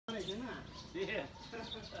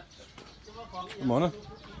Good morning.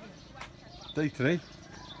 Day 3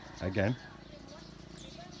 again.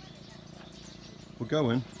 We're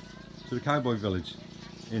going to the cowboy village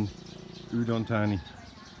in Udon Thani,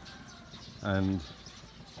 and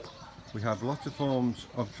we have lots of forms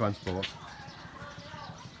of transport,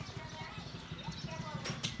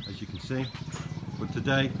 as you can see, but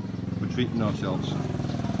today we're treating ourselves. I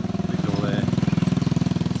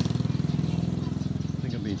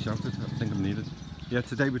think I'm being shouted. I think I'm needed. Yeah,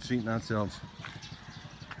 today we're treating ourselves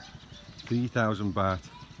 3,000 baht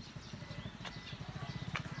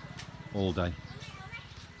all day.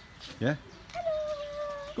 Yeah?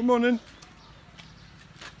 Hello. Good morning.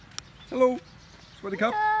 Hello. Sweaty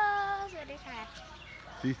cup.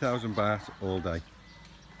 3,000 baht all day.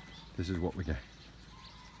 This is what we get.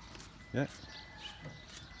 Yeah.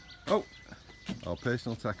 Oh, our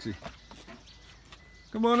personal taxi.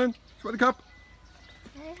 Good morning. Sweaty cup.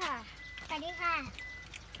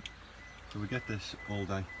 So we get this all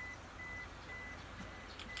day.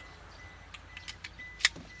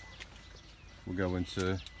 We're going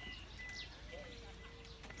to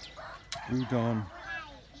Udon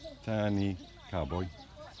Thani Cowboy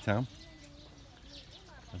Town.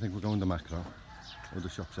 I think we're going to Macro. Other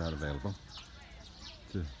shops are available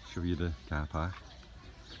to show you the car park.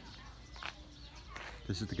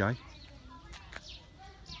 This is the guy.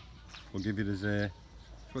 We'll give you his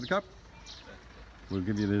for the cap. We'll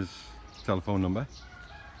give you his telephone number.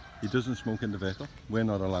 He doesn't smoke in the vehicle. We're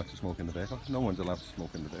not allowed to smoke in the vehicle. No one's allowed to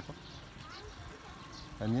smoke in the vehicle.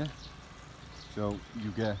 And yeah, so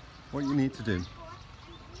you get, what you need to do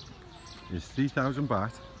is 3,000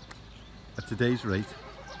 baht at today's rate,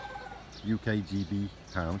 UK GB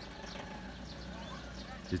pound,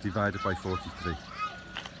 is divided by 43.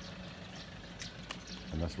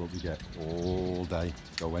 And that's what we get all day.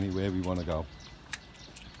 Go anywhere we want to go.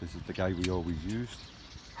 This is the guy we always used.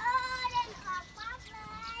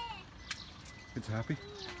 Kids are happy.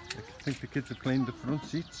 I think the kids are playing the front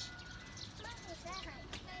seats.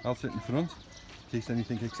 I'll sit in front in case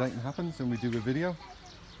anything exciting happens and we do a video.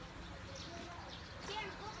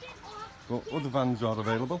 But other vans are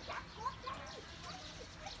available.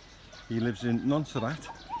 He lives in Montserrat.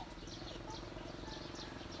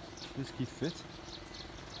 Let's keep fit.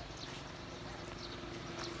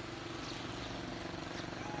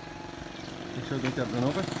 Make sure I don't get run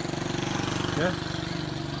over. Yeah.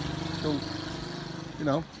 So, you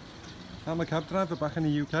know, I'm a cab driver back in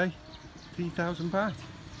the UK. 3,000 baht.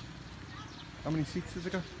 How many seats has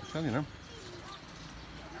it got? I'll tell you now.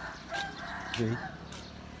 3.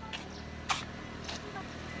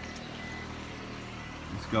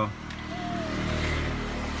 Let's go.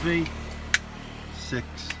 3, 6,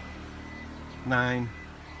 9,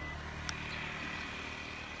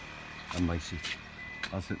 and my seat.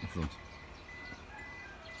 I'll sit in front.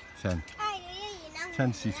 10.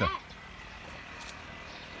 10 seater.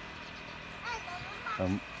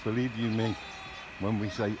 Believe you me, when we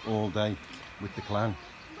say all day with the clan,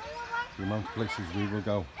 the amount of places we will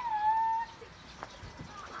go.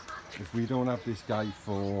 If we don't have this guy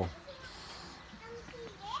for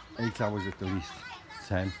 8 hours at the least,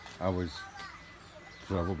 10 hours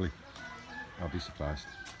probably, I'll be surprised.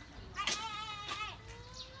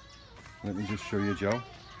 Let me just show you Joe.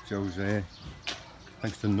 Joe's there,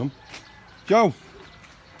 thanks to Num. Joe!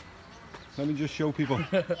 Let me just show people.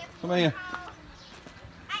 Come here.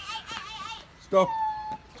 Stop.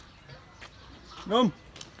 Num.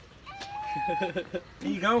 There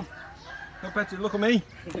you go. Look better. Look at me.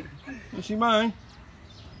 You see mine?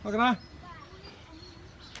 Look at that.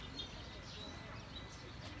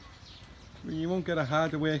 Well, you won't get a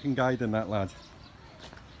harder working guy than that lad.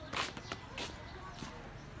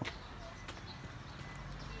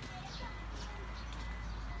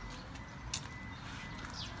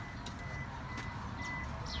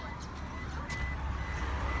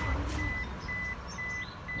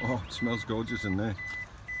 Oh, it smells gorgeous in there.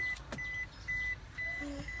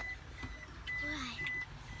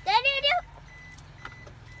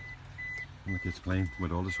 Look, it's playing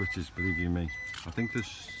with all the switches, believe you me. I think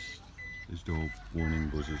this door warning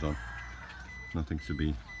buzzers on. Nothing to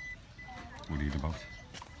be worried about.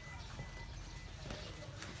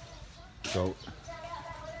 So,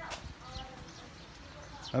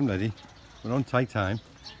 I'm ready. We're on Thai time,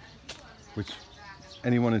 which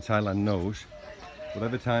anyone in Thailand knows.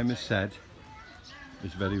 Whatever time is said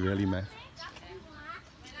is very rarely met.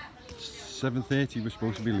 It's 7:30 we're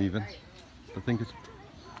supposed to be leaving. I think it's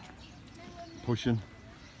pushing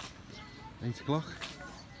 8 o'clock.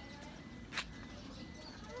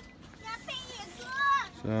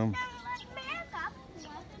 So,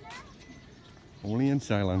 only in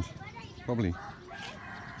Thailand, probably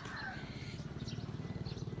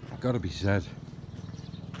Gotta be said.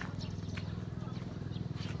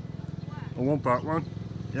 I want that one.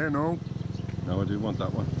 Yeah, no. No, I do want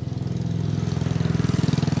that one.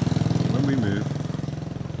 When we move,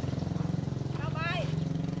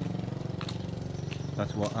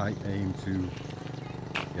 that's what I aim to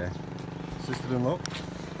get. Sister-in-law,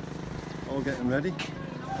 all getting ready.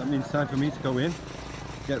 That means time for me to go in,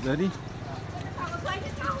 get ready.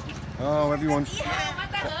 Oh, everyone's...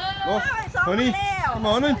 Oh, honey, good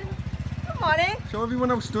morning. Good morning. Show everyone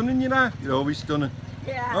how stunning you are. You're always stunning.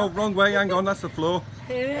 Yeah. Oh, wrong way, hang on, that's the floor.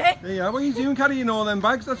 There you are. What are you doing carrying all them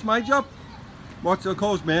bags? That's my job. What's the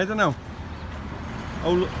cause murder now?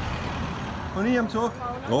 Oh, look. Honey, I'm talking.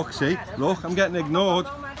 Look, see, look, I'm getting ignored.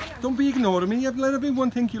 Don't be ignoring me. You've let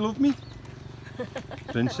everyone think you love me.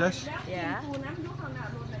 Princess. Yeah.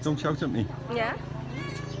 Don't shout at me. Yeah.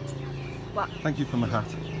 What? Thank you for my hat.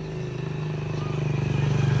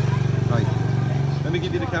 Right. Let me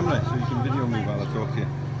give you the camera so you can video me while I talk to you.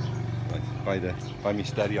 Right, buy me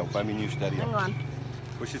stereo, buy me new stereo. Hang on.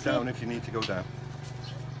 Push it down if you need to go down.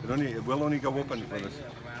 It will only go up and with us.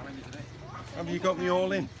 Have you got me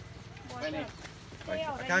all in? Right.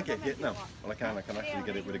 I can't get hit now. Well, I can actually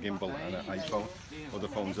get it with a gimbal and an iPhone. Other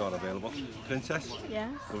phones are available. Princess?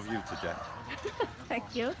 Yes. Love you to Jet.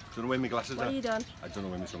 Thank you. Do you know where my glasses What are? have you done? I don't know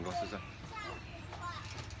where my sunglasses are.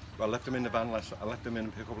 Well, I left them in the van I left them in a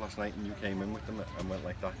pickup last night and you came in with them and went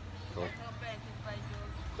like that. So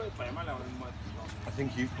I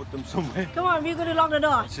think you put them somewhere. Come on, we're going to lock the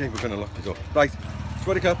door. I think we're going to lock the door. Right,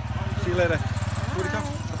 sweaty cup. See you later. Sweaty cup.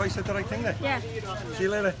 Have I said the right thing there? Yeah. See you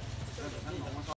later.